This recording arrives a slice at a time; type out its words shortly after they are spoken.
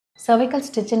cervical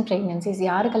stitch in pregnancies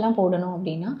யாருக்கெல்லாம் போடணும்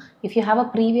அப்படின்னா, if you have a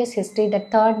previous history that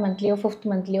 3rd monthலையோ 5th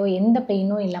monthலையோ எந்த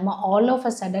பெயினும் இல்லாமல் all of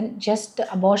a sudden just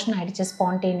abortion ஆகிடுச்சு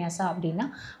ஸ்பான்டேனியஸாக அப்படின்னா,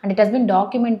 and it has been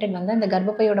documented வந்து அந்த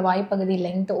கர்ப்பப்பையோட வாய்ப்பகுதி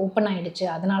லென்த் ஓப்பன் ஆகிடுச்சு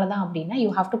அதனால தான் அப்படின்னா,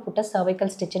 you have to put a cervical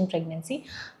stitch in pregnancy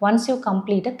once you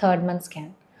complete a 3rd month scan.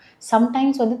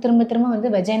 Sometimes வந்து திரும்ப வந்து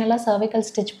வெஜைனலாக cervical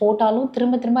stitch போட்டாலும்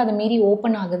திரும்ப அதை மீறி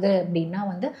ஓப்பன் ஆகுது அப்படின்னா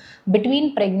வந்து between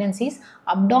pregnancies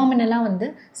abdominal வந்து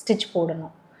stitch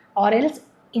போடணும். Or else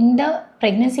in the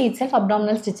pregnancy itself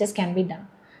abdominal stitches can be done.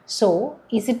 So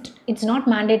it's not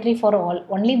mandatory for all,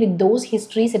 only with those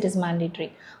histories it is mandatory.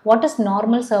 What is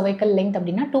normal cervical length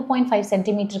அப்படின்னா 2.5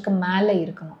 centimeterக்கு மேலே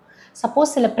இருக்கணும். Suppose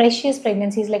சில precious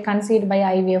pregnancies like conceived by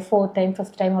IVF 4th time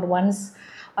 5th time or once,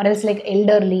 or else like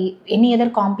elderly, any other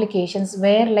complications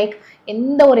where like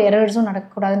எந்த ஒரு எரர்ஸும்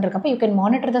நடக்கக்கூடாதுன்றப்ப you can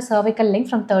monitor the cervical length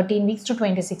from 13 weeks to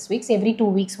 26 weeks every 2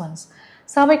 weeks once.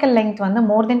 cervical length வந்து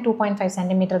more than 2.5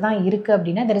 cm தான் இருக்குது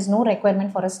அப்படின்னா there is no requirement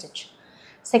for a stitch.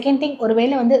 Second thing,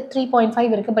 ஒருவேளை வந்து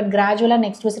 3.5 இருக்குது but கிராஜுவலாக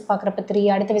நெக்ஸ்ட் விசிட் பார்க்குறப்ப 3,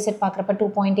 அடுத்த விசிட் பார்க்குறப்ப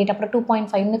 2.8, அப்புறம்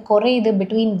 2.5ன்னு குறையுது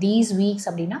between these weeks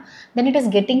அப்படின்னா then it is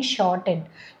getting shortened.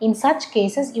 In such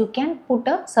cases you can put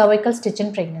a cervical stitch in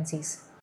pregnancies.